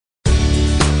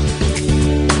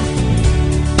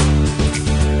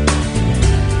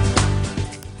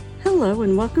Hello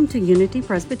and welcome to Unity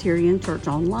Presbyterian Church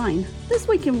Online. This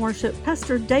week in worship,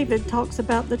 Pastor David talks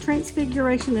about the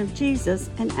transfiguration of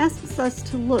Jesus and asks us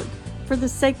to look for the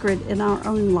sacred in our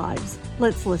own lives.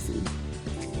 Let's listen.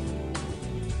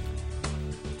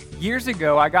 Years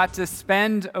ago, I got to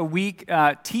spend a week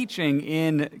teaching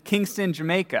in Kingston,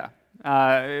 Jamaica.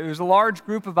 It was a large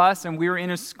group of us, and we were in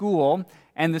a school,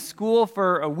 and the school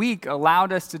for a week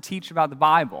allowed us to teach about the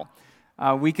Bible.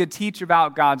 We could teach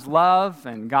about God's love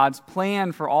and God's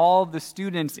plan for all of the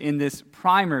students in this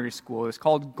primary school. It's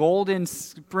called Golden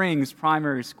Springs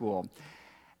Primary School.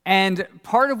 And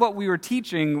part of what we were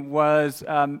teaching was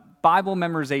Bible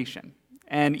memorization.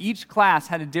 And each class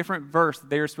had a different verse that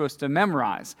they were supposed to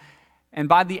memorize. And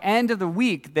by the end of the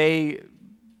week, they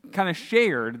kind of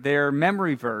shared their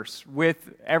memory verse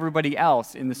with everybody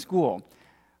else in the school.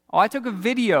 I took a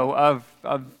video of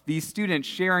these students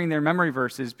sharing their memory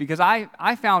verses because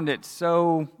I found it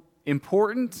so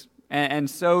important and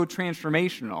so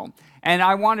transformational. And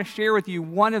I want to share with you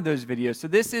one of those videos. So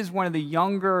this is one of the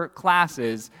younger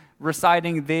classes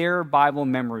reciting their Bible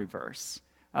memory verse.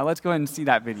 Let's go ahead and see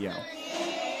that video.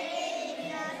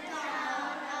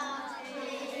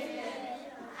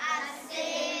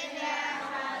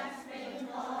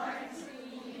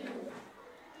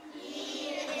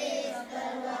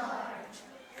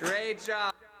 Great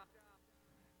job.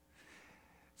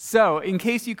 So, in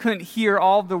case you couldn't hear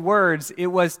all of the words, it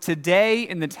was today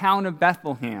in the town of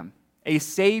Bethlehem, a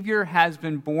Savior has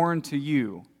been born to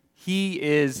you. He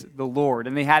is the Lord.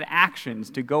 And they had actions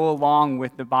to go along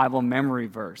with the Bible memory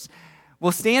verse.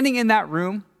 Well, standing in that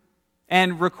room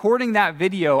and recording that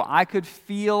video, I could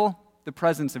feel the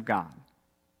presence of God.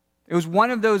 It was one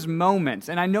of those moments,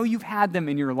 and I know you've had them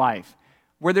in your life,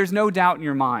 where there's no doubt in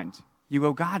your mind. You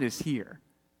go, God is here.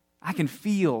 I can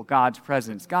feel God's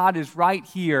presence. God is right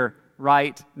here,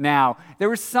 right now. There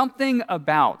was something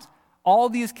about all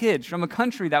these kids from a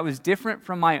country that was different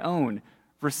from my own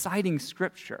reciting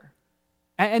Scripture.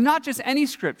 And not just any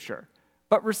Scripture,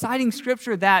 but reciting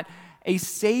Scripture that a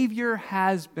Savior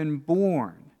has been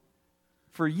born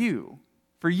for you,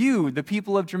 the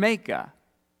people of Jamaica.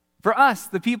 For us,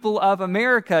 the people of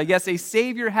America, yes, a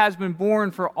Savior has been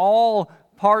born for all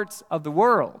parts of the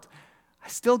world. I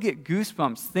still get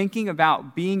goosebumps thinking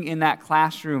about being in that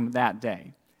classroom that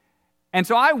day. And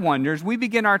so I wonder, as we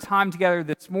begin our time together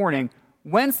this morning,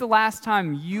 when's the last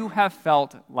time you have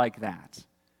felt like that?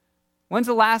 When's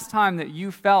the last time that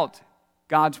you felt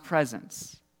God's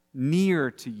presence near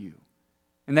to you?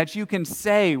 And that you can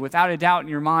say without a doubt in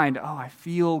your mind, oh, I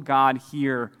feel God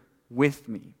here with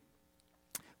me.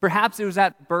 Perhaps it was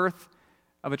at the birth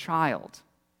of a child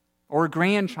or a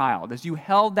grandchild, as you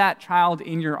held that child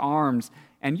in your arms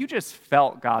and you just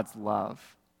felt God's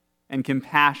love and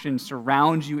compassion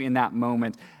surround you in that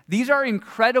moment. These are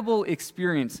incredible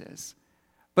experiences,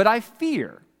 but I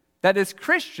fear that as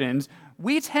Christians,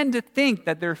 we tend to think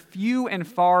that they're few and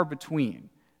far between,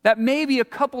 that maybe a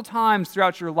couple times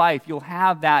throughout your life you'll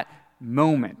have that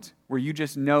moment where you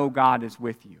just know God is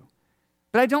with you.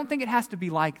 But I don't think it has to be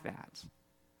like that.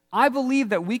 I believe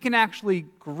that we can actually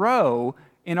grow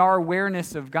in our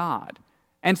awareness of God.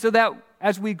 And so that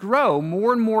as we grow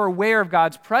more and more aware of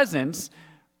God's presence,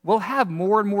 we'll have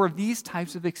more and more of these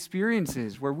types of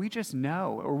experiences where we just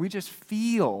know or we just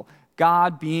feel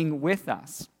God being with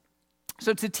us.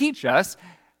 So to teach us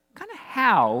kind of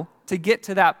how to get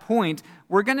to that point,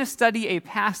 we're going to study a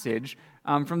passage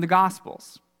from the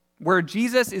Gospels where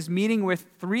Jesus is meeting with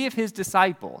three of his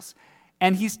disciples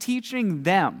and he's teaching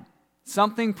them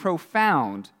something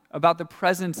profound about the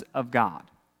presence of God.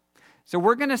 So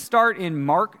we're going to start in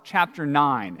Mark chapter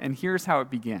 9, and here's how it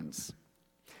begins.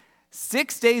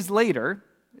 6 days later,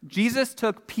 Jesus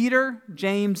took Peter,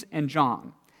 James, and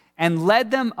John and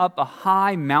led them up a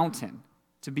high mountain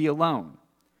to be alone.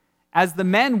 As the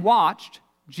men watched,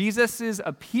 Jesus'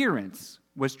 appearance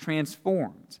was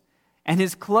transformed, and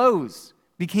his clothes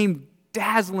became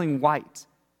dazzling white,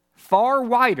 far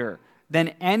whiter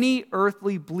than any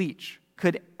earthly bleach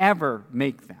could ever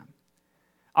make them.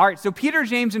 All right, so Peter,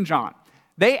 James, and John,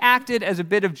 they acted as a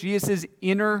bit of Jesus'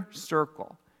 inner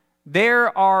circle.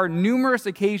 There are numerous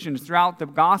occasions throughout the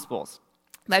Gospels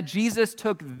that Jesus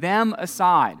took them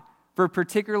aside for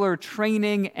particular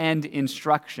training and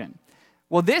instruction.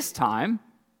 Well, this time,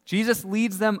 Jesus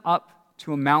leads them up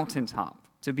to a mountaintop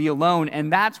to be alone,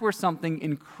 and that's where something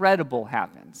incredible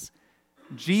happens.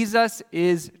 Jesus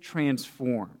is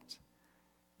transformed.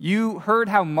 You heard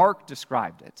how Mark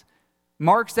described it.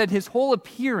 Mark said his whole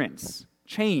appearance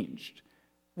changed,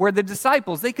 where the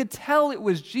disciples, they could tell it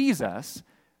was Jesus,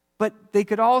 but they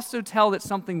could also tell that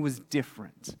something was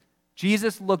different.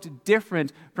 Jesus looked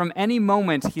different from any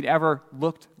moment he'd ever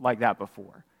looked like that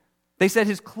before. They said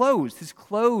his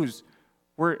clothes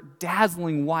were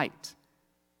dazzling white,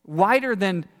 whiter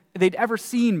than they'd ever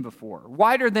seen before,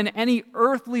 whiter than any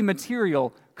earthly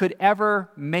material could ever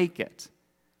make it.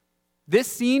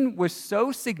 This scene was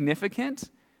so significant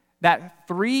that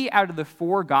 3 out of the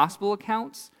 4 gospel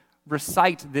accounts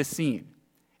recite this scene.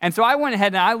 And so I went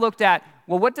ahead and I looked at,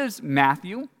 well, what does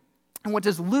Matthew and what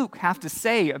does Luke have to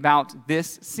say about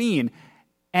this scene?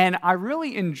 And I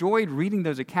really enjoyed reading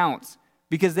those accounts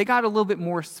because they got a little bit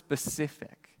more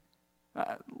specific.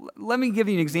 Let me give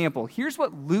you an example. Here's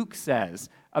what Luke says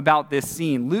about this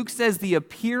scene. Luke says the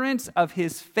appearance of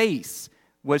his face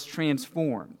was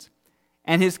transformed,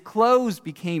 and his clothes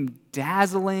became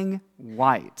dazzling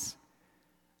white.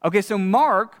 Okay, so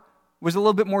Mark was a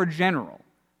little bit more general.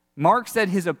 Mark said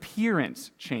his appearance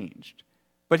changed.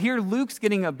 But here Luke's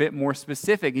getting a bit more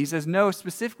specific. He says, no,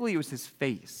 specifically it was his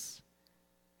face.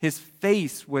 His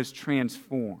face was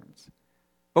transformed.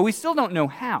 But we still don't know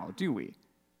how, do we?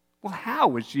 Well, how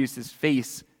was Jesus'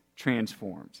 face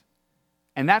transformed?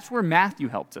 And that's where Matthew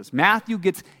helps us. Matthew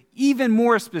gets even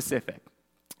more specific.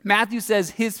 Matthew says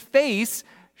his face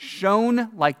shone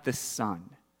like the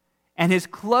sun, and his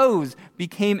clothes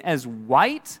became as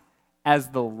white as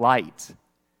the light.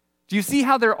 Do you see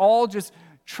how they're all just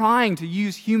trying to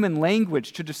use human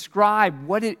language to describe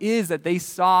what it is that they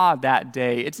saw that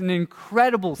day? It's an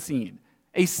incredible scene,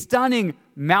 a stunning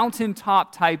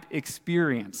mountaintop type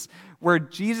experience where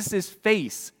Jesus'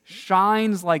 face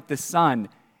shines like the sun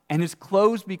and his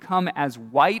clothes become as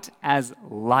white as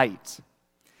light.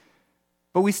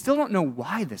 But we still don't know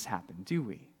why this happened, do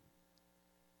we?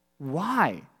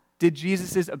 Why did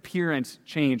Jesus' appearance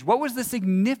change? What was the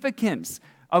significance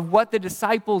of what the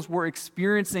disciples were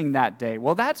experiencing that day?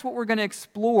 Well, that's what we're going to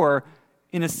explore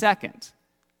in a second.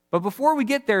 But before we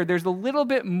get there, there's a little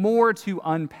bit more to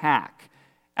unpack.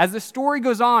 As the story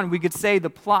goes on, we could say the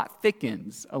plot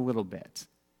thickens a little bit.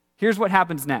 Here's what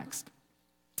happens next.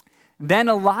 Then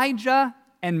Elijah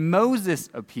and Moses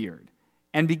appeared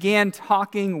and began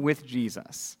talking with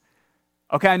Jesus.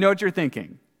 Okay, I know what you're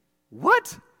thinking.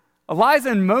 What? Elijah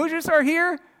and Moses are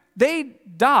here? They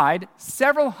died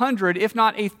several hundred, if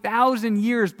not 1,000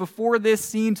 years before this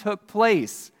scene took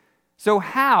place. So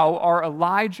how are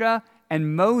Elijah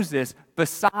and Moses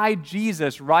beside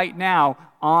Jesus right now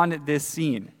on this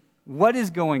scene? What is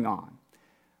going on?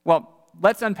 Well,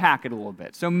 let's unpack it a little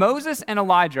bit. So Moses and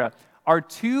Elijah are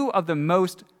 2 of the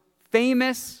most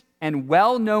famous and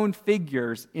well-known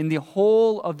figures in the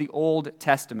whole of the Old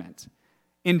Testament.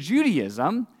 In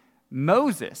Judaism,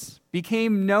 Moses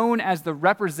became known as the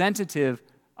representative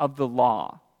of the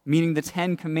law, meaning the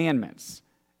 10 Commandments,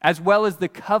 as well as the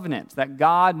covenant that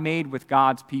God made with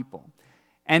God's people.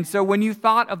 And so when you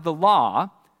thought of the law,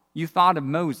 you thought of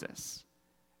Moses.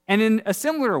 And in a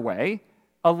similar way,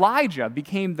 Elijah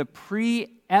became the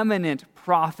preeminent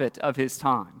prophet of his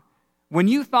time. When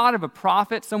you thought of a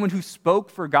prophet, someone who spoke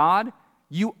for God,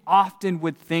 you often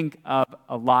would think of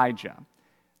Elijah.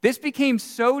 This became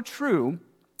so true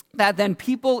that then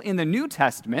people in the New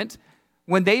Testament,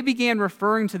 when they began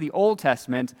referring to the Old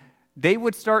Testament, they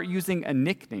would start using a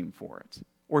nickname for it,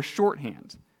 or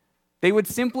shorthand. They would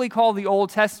simply call the Old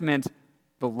Testament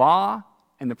the law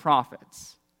and the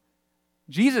prophets.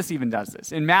 Jesus even does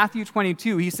this. In Matthew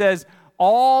 22, he says,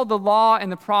 all the law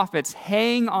and the prophets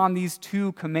hang on these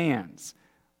 2 commands.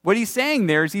 What he's saying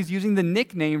there is he's using the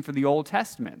nickname for the Old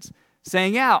Testament,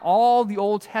 saying, yeah, all the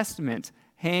Old Testament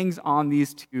hangs on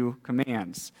these 2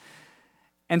 commands.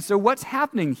 And so what's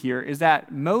happening here is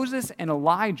that Moses and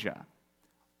Elijah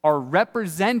are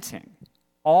representing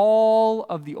all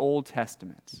of the Old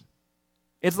Testament.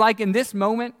 It's like in this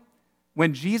moment,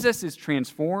 when Jesus is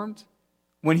transformed,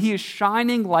 when he is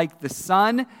shining like the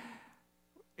sun,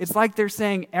 it's like they're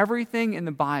saying everything in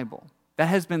the Bible that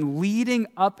has been leading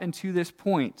up into this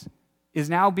point is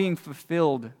now being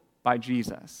fulfilled by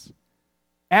Jesus.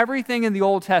 Everything in the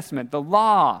Old Testament, the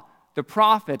law, the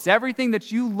prophets, everything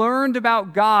that you learned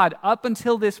about God up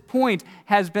until this point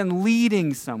has been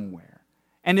leading somewhere.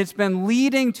 And it's been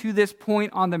leading to this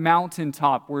point on the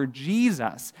mountaintop where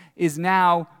Jesus is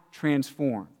now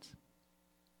transformed.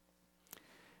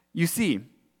 You see,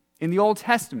 in the Old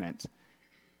Testament,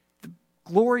 the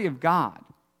glory of God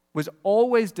was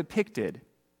always depicted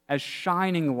as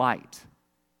shining light,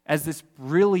 as this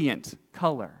brilliant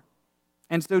color.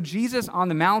 And so Jesus on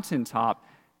the mountaintop,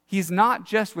 he's not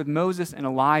just with Moses and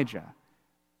Elijah,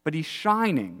 but he's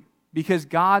shining because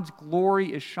God's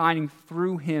glory is shining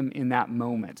through him in that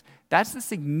moment. That's the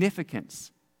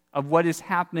significance of what is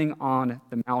happening on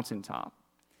the mountaintop.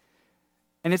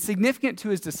 And it's significant to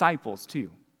his disciples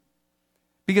too.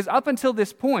 Because up until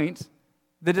this point,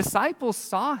 the disciples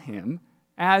saw him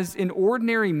as an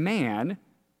ordinary man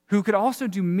who could also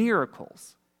do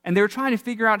miracles. And they were trying to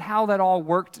figure out how that all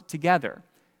worked together.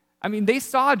 I mean, they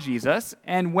saw Jesus,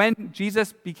 and when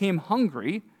Jesus became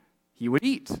hungry, he would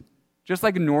eat, just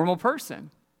like a normal person.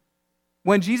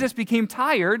 When Jesus became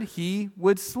tired, he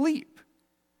would sleep.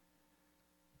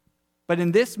 But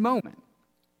in this moment,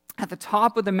 at the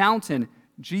top of the mountain,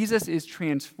 Jesus is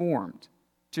transformed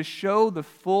to show the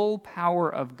full power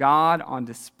of God on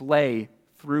display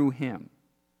through him.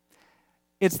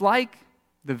 It's like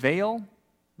the veil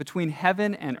between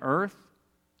heaven and earth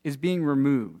is being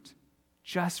removed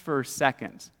just for a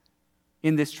second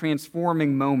in this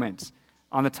transforming moment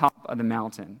on the top of the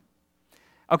mountain.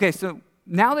 Okay, so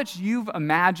now that you've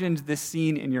imagined this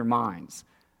scene in your minds,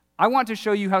 I want to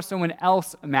show you how someone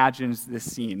else imagines this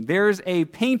scene. There's a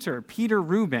painter, Peter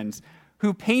Rubens,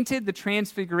 who painted the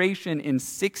Transfiguration in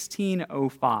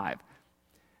 1605.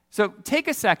 So take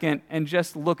a second and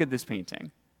just look at this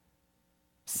painting.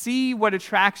 See what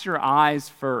attracts your eyes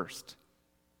first.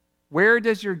 Where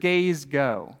does your gaze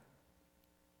go?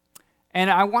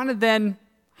 And I want to then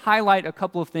highlight a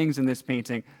couple of things in this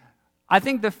painting. I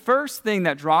think the first thing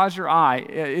that draws your eye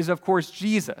is, of course,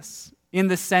 Jesus in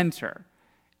the center.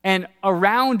 And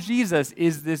around Jesus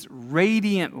is this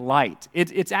radiant light.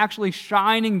 It's actually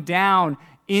shining down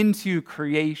into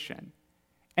creation.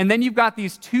 And then you've got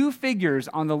these two figures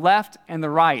on the left and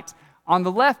the right. On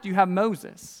the left, you have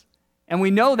Moses. And we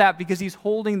know that because he's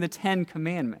holding the 10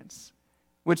 Commandments,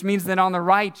 which means that on the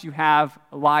right, you have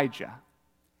Elijah.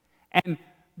 And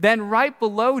then right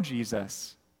below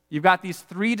Jesus, you've got these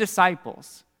 3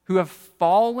 disciples who have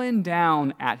fallen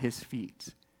down at his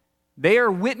feet. They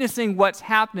are witnessing what's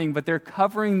happening, but they're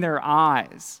covering their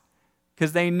eyes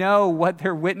because they know what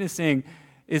they're witnessing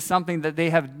is something that they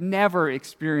have never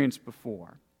experienced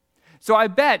before. So I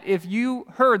bet if you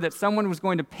heard that someone was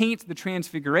going to paint the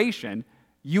Transfiguration,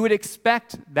 you would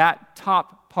expect that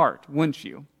top part, wouldn't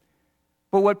you?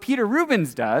 But what Peter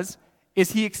Rubens does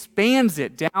is he expands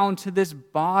it down to this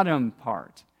bottom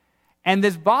part. And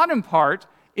this bottom part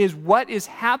is what is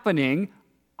happening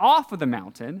off of the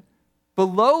mountain,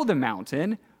 below the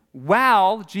mountain,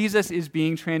 while Jesus is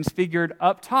being transfigured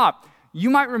up top. You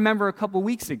might remember a couple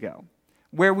weeks ago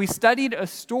where we studied a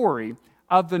story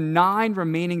of the 9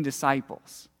 remaining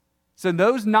disciples. So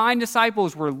those 9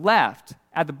 disciples were left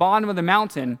at the bottom of the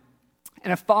mountain,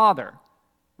 and a father,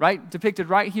 right, depicted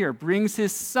right here, brings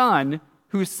his son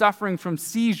who's suffering from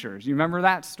seizures. You remember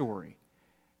that story?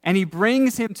 And he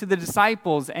brings him to the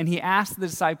disciples, and he asks the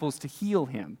disciples to heal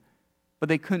him, but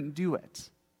they couldn't do it.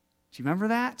 Do you remember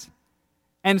that?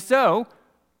 And so,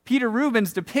 Peter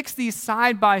Rubens depicts these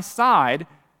side by side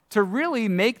to really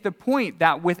make the point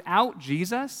that without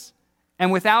Jesus and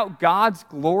without God's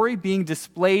glory being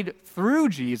displayed through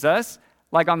Jesus,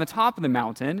 like on the top of the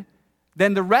mountain,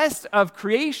 then the rest of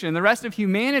creation, the rest of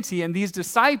humanity and these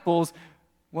disciples,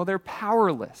 well, they're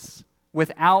powerless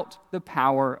without the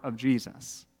power of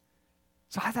Jesus.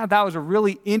 So I thought that was a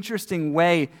really interesting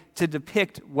way to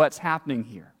depict what's happening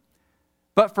here.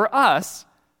 But for us,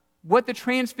 what the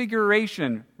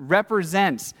Transfiguration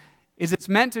represents is it's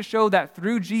meant to show that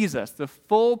through Jesus, the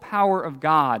full power of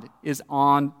God is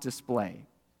on display.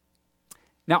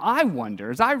 Now, I wonder,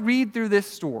 as I read through this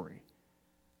story,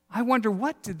 I wonder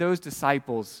what did those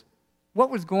disciples, what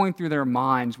was going through their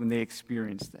minds when they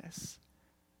experienced this?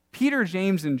 Peter,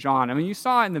 James, and John, I mean, you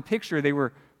saw in the picture they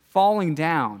were falling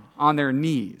down on their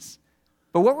knees.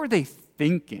 But what were they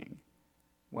thinking?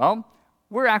 Well,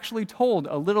 we're actually told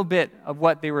a little bit of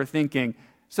what they were thinking.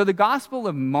 So the Gospel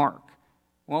of Mark,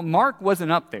 well, Mark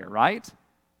wasn't up there, right?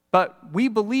 But we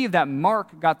believe that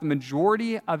Mark got the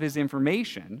majority of his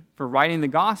information for writing the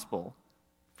Gospel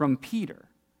from Peter.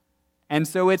 And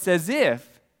so it's as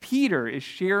if Peter is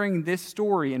sharing this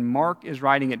story and Mark is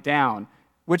writing it down,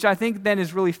 which I think then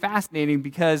is really fascinating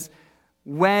because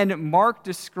when Mark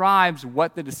describes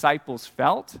what the disciples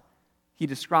felt, he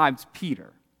describes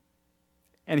Peter.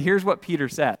 And here's what Peter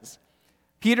says.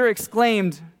 Peter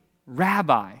exclaimed,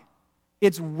 "Rabbi,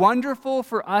 it's wonderful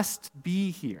for us to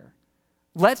be here.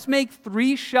 Let's make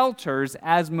 3 shelters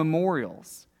as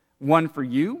memorials, one for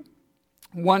you,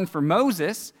 one for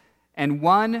Moses, and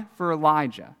one for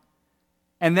Elijah."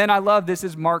 And then I love this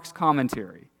is Mark's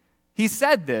commentary. He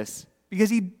said this because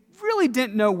he really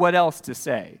didn't know what else to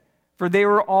say, for they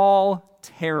were all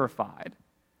terrified.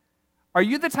 Are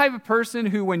you the type of person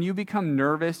who, when you become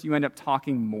nervous, you end up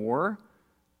talking more,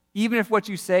 even if what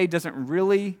you say doesn't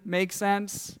really make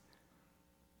sense?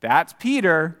 That's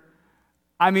Peter.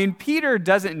 I mean, Peter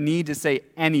doesn't need to say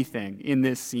anything in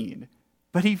this scene,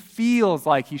 but he feels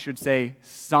like he should say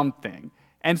something.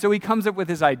 And so he comes up with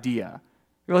his idea.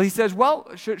 Well, he says, well,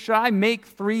 should I make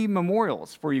 3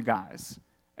 memorials for you guys?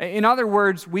 In other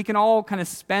words, we can all kind of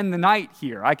spend the night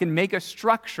here. I can make a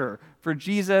structure for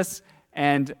Jesus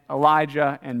and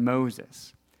Elijah and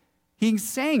Moses. He's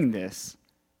saying this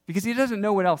because he doesn't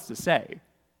know what else to say.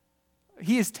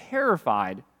 He is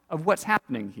terrified of what's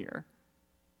happening here.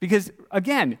 Because,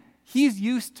 again, he's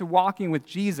used to walking with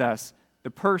Jesus,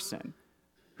 the person,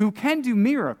 who can do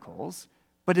miracles,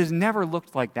 but has never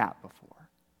looked like that before.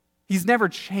 He's never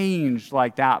changed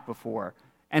like that before.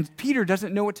 And Peter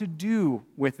doesn't know what to do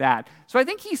with that. So I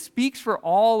think he speaks for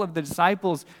all of the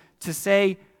disciples to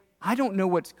say, I don't know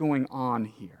what's going on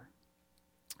here.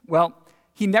 Well,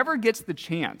 he never gets the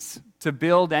chance to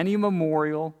build any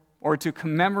memorial or to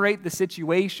commemorate the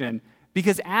situation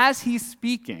because as he's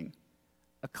speaking,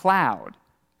 a cloud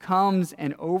comes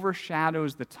and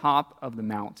overshadows the top of the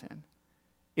mountain.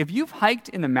 If you've hiked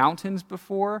in the mountains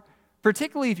before,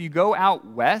 particularly if you go out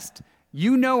west,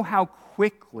 you know how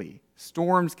quickly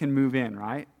storms can move in,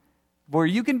 right? Where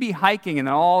you can be hiking and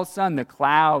then all of a sudden the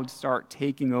clouds start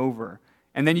taking over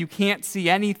and then you can't see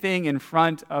anything in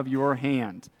front of your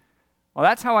hand. Well,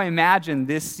 that's how I imagine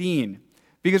this scene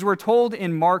because we're told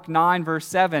in Mark 9, verse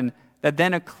 7, that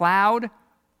then a cloud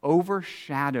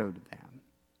overshadowed them.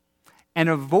 And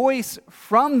a voice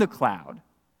from the cloud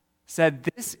said,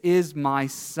 "This is my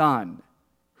son,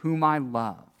 whom I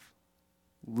love.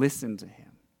 Listen to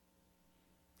him."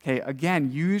 Okay,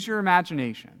 again, use your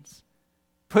imaginations.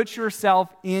 Put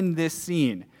yourself in this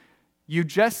scene. You've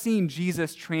just seen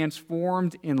Jesus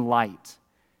transformed in light.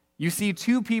 You see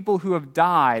 2 people who have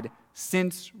died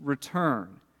since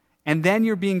return. And then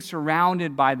you're being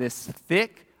surrounded by this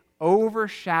thick,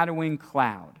 overshadowing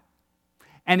cloud.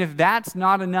 And if that's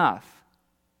not enough,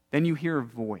 then you hear a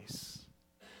voice.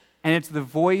 And it's the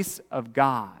voice of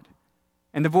God.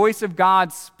 And the voice of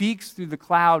God speaks through the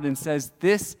cloud and says,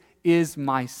 "This is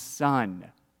my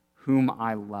son, whom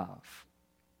I love."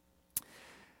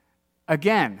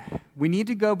 Again, we need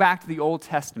to go back to the Old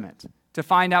Testament to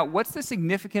find out what's the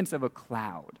significance of a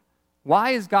cloud.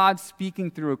 Why is God speaking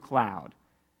through a cloud?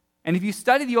 And if you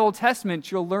study the Old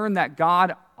Testament, you'll learn that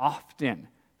God often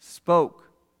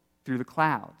spoke through the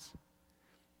clouds.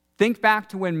 Think back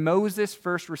to when Moses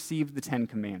first received the 10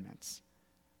 Commandments.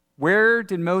 Where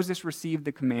did Moses receive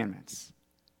the commandments?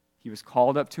 He was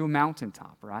called up to a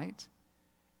mountaintop, right?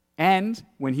 And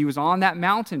when he was on that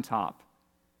mountaintop,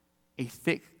 a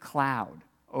thick cloud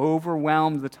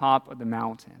overwhelmed the top of the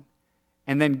mountain.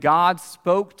 And then God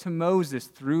spoke to Moses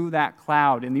through that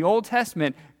cloud. In the Old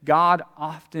Testament, God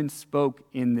often spoke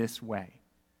in this way.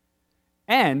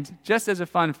 And just as a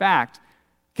fun fact,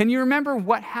 can you remember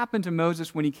what happened to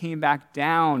Moses when he came back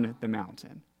down the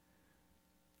mountain?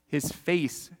 His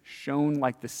face shone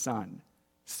like the sun,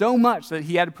 so much that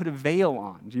he had to put a veil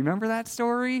on. Do you remember that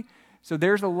story? So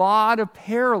there's a lot of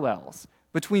parallels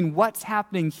between what's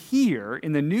happening here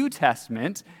in the New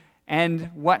Testament and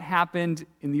what happened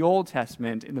in the Old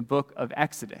Testament in the book of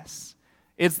Exodus.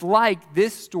 It's like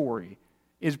this story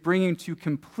is bringing to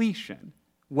completion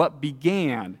what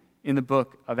began in the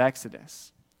book of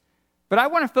Exodus. But I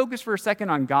want to focus for a second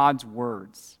on God's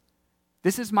words.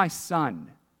 "This is my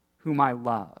son, whom I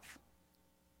love."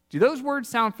 Do those words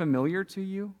sound familiar to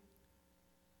you?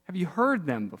 Have you heard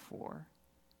them before?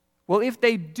 Well, if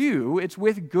they do, it's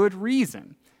with good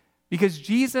reason. Because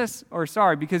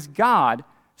God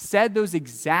said those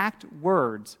exact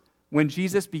words when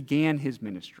Jesus began his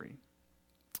ministry.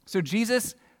 So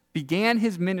Jesus began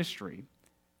his ministry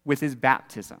with his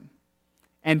baptism.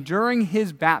 And during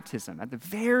his baptism, at the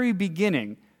very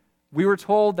beginning, we were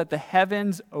told that the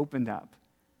heavens opened up.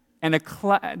 And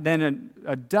then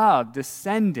a dove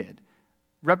descended,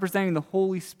 representing the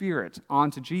Holy Spirit,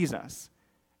 onto Jesus.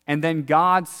 And then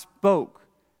God spoke,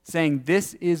 saying,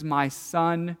 "This is my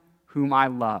son whom I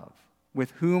love,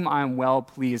 with whom I am well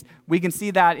pleased." We can see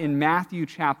that in Matthew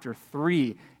chapter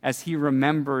 3 as he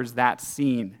remembers that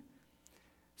scene.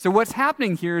 So what's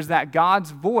happening here is that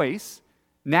God's voice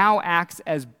now acts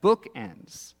as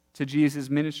bookends to Jesus'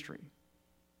 ministry.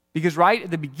 Because right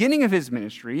at the beginning of his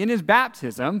ministry, in his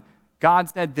baptism, God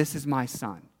said, "This is my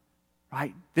son,"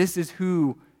 right? This is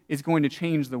who is going to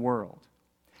change the world.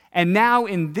 And now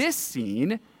in this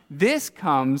scene, this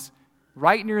comes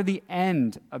right near the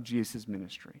end of Jesus'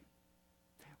 ministry.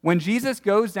 When Jesus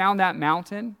goes down that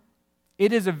mountain,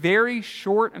 it is a very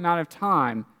short amount of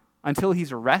time until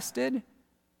he's arrested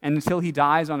and until he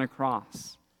dies on a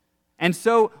cross. And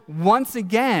so, once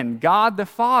again, God the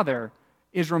Father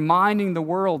is reminding the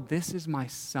world, "This is my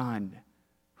son,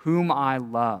 whom I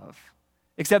love."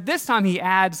 Except this time he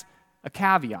adds a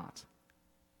caveat.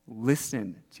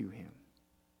 Listen to him.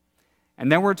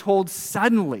 And then we're told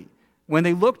suddenly, when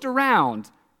they looked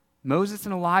around, Moses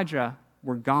and Elijah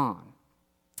were gone.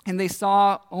 And they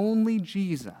saw only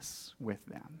Jesus with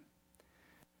them.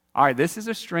 All right, this is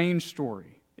a strange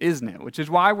story, isn't it? Which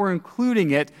is why we're including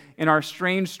it in our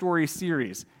Strange Story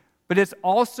series. But it's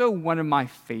also one of my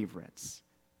favorites.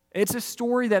 It's a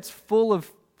story that's full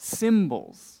of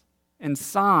symbols and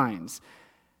signs.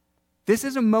 This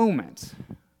is a moment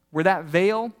where that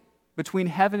veil between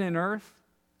heaven and earth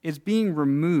is being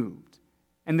removed,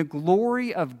 and the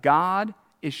glory of God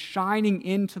is shining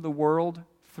into the world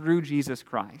through Jesus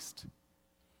Christ.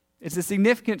 It's a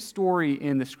significant story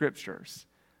in the Scriptures.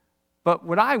 But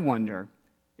what I wonder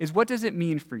is, what does it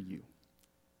mean for you?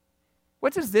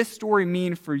 What does this story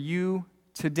mean for you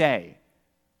today,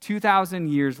 2,000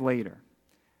 years later?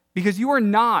 Because you are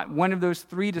not one of those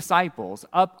 3 disciples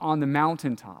up on the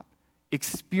mountaintop,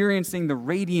 experiencing the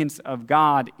radiance of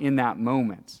God in that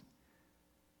moment.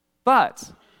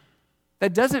 But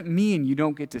that doesn't mean you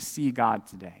don't get to see God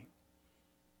today.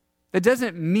 That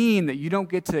doesn't mean that you don't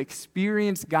get to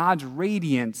experience God's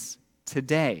radiance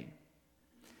today.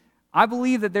 I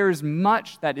believe that there is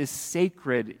much that is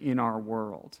sacred in our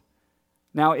world.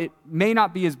 Now, it may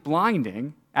not be as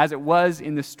blinding as it was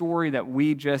in the story that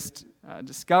we just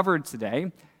discovered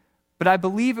today, but I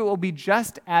believe it will be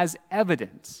just as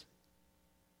evident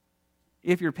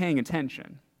if you're paying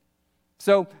attention.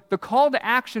 So the call to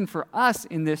action for us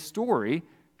in this story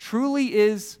truly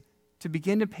is to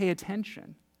begin to pay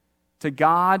attention to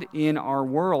God in our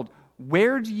world.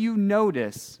 Where do you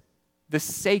notice the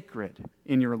sacred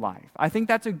in your life? I think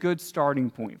that's a good starting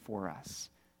point for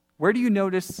us. Where do you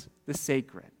notice the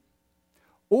sacred?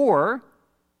 Or,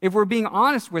 if we're being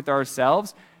honest with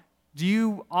ourselves, do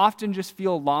you often just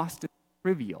feel lost in the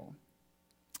trivial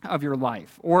of your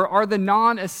life? Or are the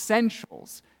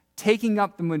non-essentials taking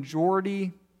up the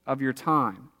majority of your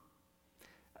time?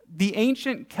 The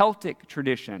ancient Celtic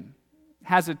tradition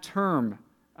has a term,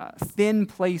 thin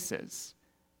places.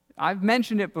 I've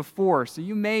mentioned it before, so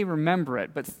you may remember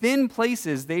it, but thin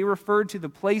places, they referred to the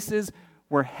places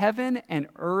where heaven and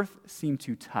earth seem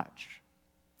to touch.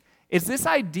 It's this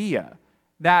idea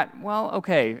that,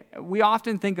 we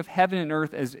often think of heaven and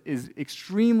earth as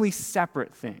extremely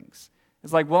separate things.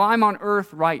 It's like, I'm on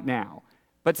earth right now,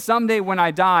 but someday when I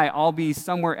die, I'll be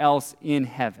somewhere else in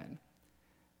heaven.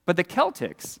 But the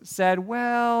Celtics said,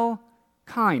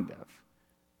 kind of.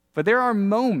 But there are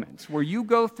moments where you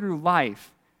go through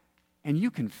life and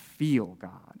you can feel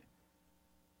God.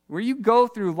 Where you go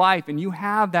through life and you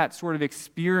have that sort of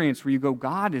experience where you go,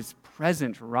 God is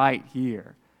present right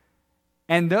here.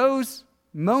 And those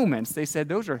moments, they said,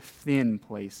 those are thin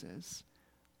places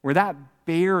where that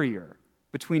barrier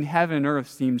between heaven and earth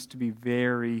seems to be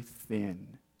very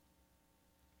thin.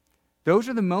 Those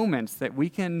are the moments that we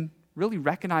can really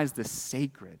recognize the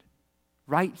sacred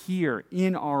right here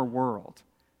in our world.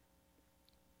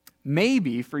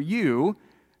 Maybe for you,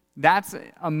 that's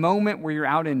a moment where you're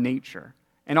out in nature,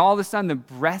 and all of a sudden the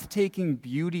breathtaking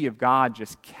beauty of God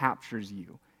just captures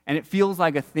you, and it feels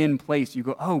like a thin place. You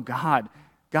go, oh,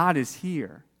 God is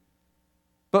here.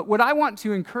 But what I want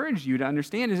to encourage you to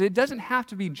understand is it doesn't have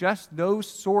to be just those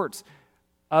sorts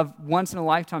of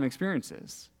once-in-a-lifetime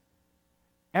experiences.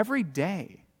 Every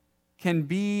day can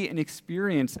be an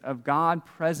experience of God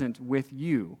present with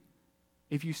you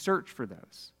if you search for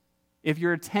those, if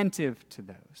you're attentive to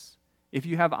those, if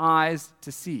you have eyes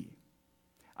to see.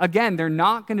 Again, they're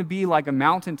not going to be like a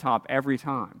mountaintop every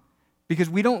time because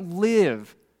we don't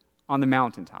live on the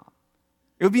mountaintop.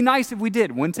 It would be nice if we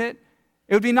did, wouldn't it?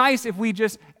 It would be nice if we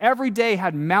just every day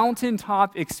had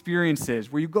mountaintop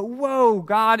experiences where you go, whoa,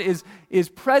 God is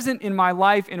present in my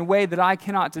life in a way that I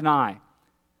cannot deny.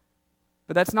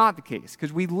 But that's not the case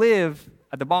because we live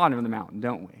at the bottom of the mountain,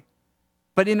 don't we?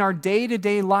 But in our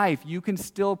day-to-day life, you can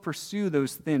still pursue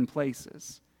those thin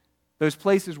places, those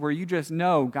places where you just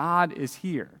know God is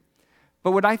here.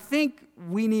 But what I think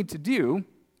we need to do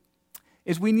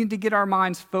is we need to get our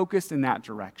minds focused in that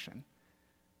direction.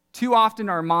 Too often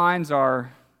our minds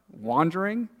are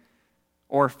wandering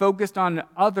or focused on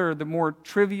the more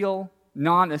trivial,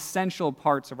 non-essential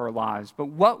parts of our lives. But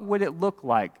what would it look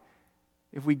like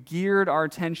if we geared our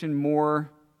attention more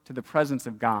to the presence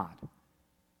of God?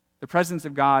 The presence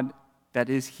of God that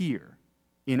is here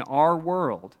in our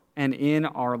world and in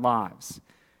our lives.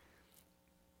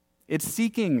 It's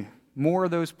seeking more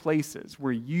of those places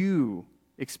where you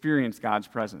experience God's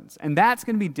presence. And that's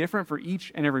going to be different for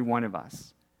each and every one of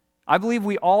us. I believe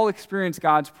we all experience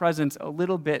God's presence a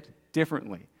little bit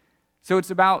differently. So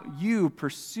it's about you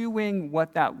pursuing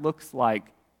what that looks like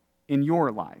in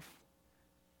your life.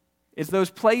 It's those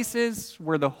places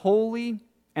where the holy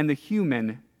and the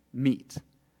human meet.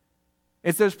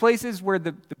 It's those places where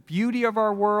the beauty of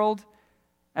our world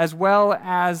as well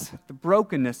as the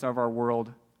brokenness of our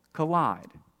world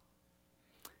collide.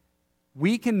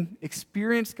 We can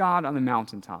experience God on the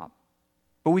mountaintop,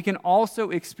 but we can also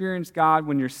experience God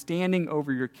when you're standing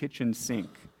over your kitchen sink,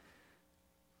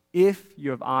 if you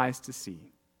have eyes to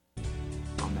see.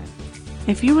 Amen.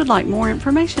 If you would like more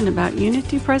information about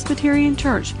Unity Presbyterian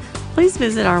Church, please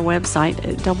visit our website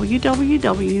at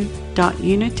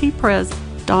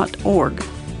www.unitypres.org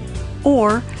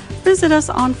or visit us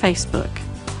on Facebook.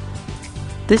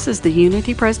 This is the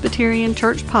Unity Presbyterian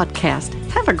Church podcast.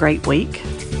 Have a great week.